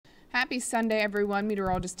Happy Sunday, everyone.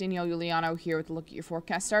 Meteorologist Danielle Juliano here with a look at your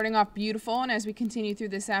forecast. Starting off beautiful, and as we continue through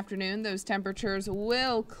this afternoon, those temperatures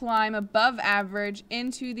will climb above average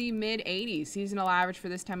into the mid-80s. Seasonal average for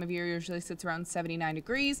this time of year usually sits around 79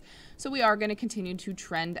 degrees, so we are going to continue to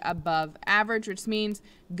trend above average, which means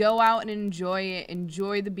go out and enjoy it.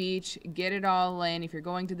 Enjoy the beach. Get it all in. If you're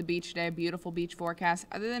going to the beach today, beautiful beach forecast.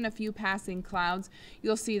 Other than a few passing clouds,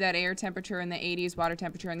 you'll see that air temperature in the 80s, water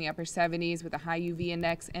temperature in the upper 70s with a high UV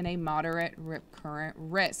index and a moderate rip current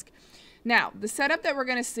risk. Now, the setup that we're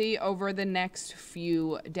going to see over the next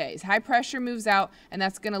few days. High pressure moves out, and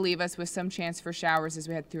that's going to leave us with some chance for showers as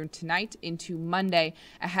we head through tonight into Monday,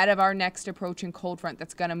 ahead of our next approaching cold front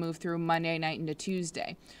that's going to move through Monday night into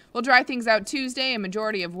Tuesday. We'll dry things out Tuesday, a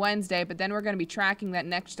majority of Wednesday, but then we're going to be tracking that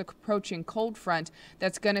next approaching cold front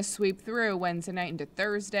that's going to sweep through Wednesday night into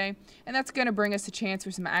Thursday, and that's going to bring us a chance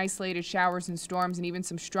for some isolated showers and storms and even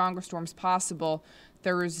some stronger storms possible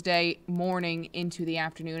Thursday morning into the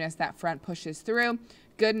afternoon as that front pushes through.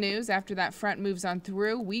 Good news, after that front moves on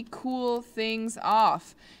through, we cool things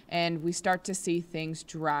off and we start to see things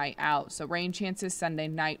dry out. So rain chances Sunday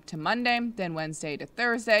night to Monday, then Wednesday to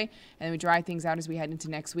Thursday, and then we dry things out as we head into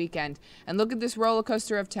next weekend. And look at this roller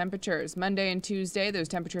coaster of temperatures. Monday and Tuesday, those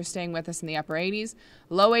temperatures staying with us in the upper 80s,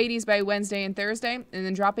 low 80s by Wednesday and Thursday, and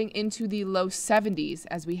then dropping into the low 70s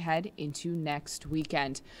as we head into next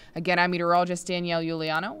weekend. Again, I'm meteorologist Danielle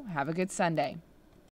Juliano. Have a good Sunday.